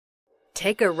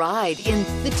Take a ride in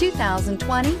the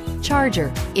 2020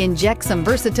 Charger. Inject some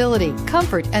versatility,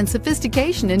 comfort, and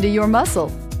sophistication into your muscle.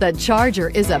 The Charger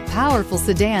is a powerful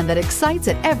sedan that excites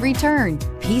at every turn.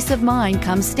 Peace of mind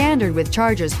comes standard with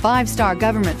Charger's 5-star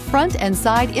government front and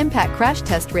side impact crash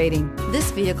test rating.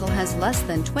 This vehicle has less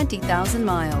than 20,000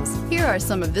 miles. Here are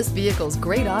some of this vehicle's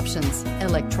great options: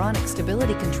 electronic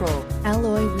stability control,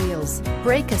 alloy wheels,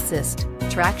 brake assist,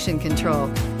 traction control,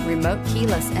 remote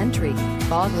keyless entry,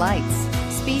 fog lights,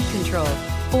 speed control,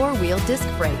 4-wheel disc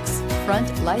brakes,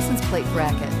 front license plate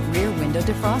bracket, rear window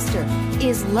defroster.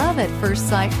 Is love at first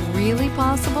sight really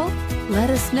possible? Let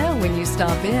us know when you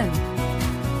stop in.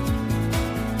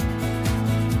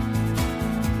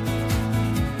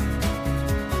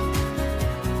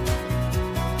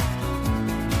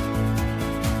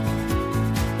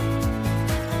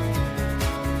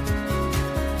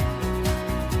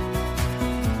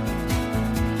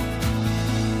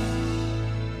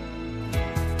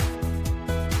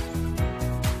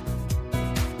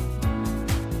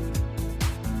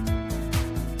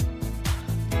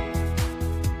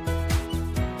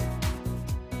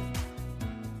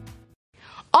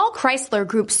 All Chrysler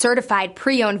Group certified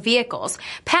pre-owned vehicles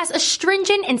pass a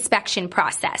stringent inspection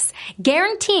process,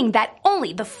 guaranteeing that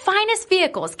only the finest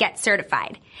vehicles get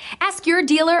certified. Ask your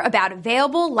dealer about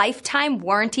available lifetime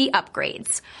warranty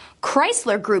upgrades.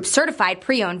 Chrysler Group certified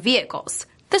pre-owned vehicles,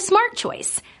 the smart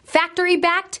choice, factory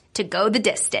backed to go the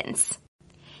distance.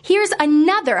 Here's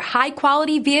another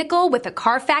high-quality vehicle with a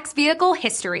CARFAX Vehicle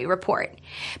History Report.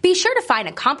 Be sure to find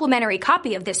a complimentary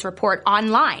copy of this report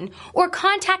online or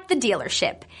contact the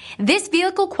dealership. This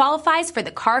vehicle qualifies for the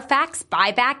CARFAX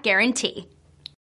Buyback Guarantee.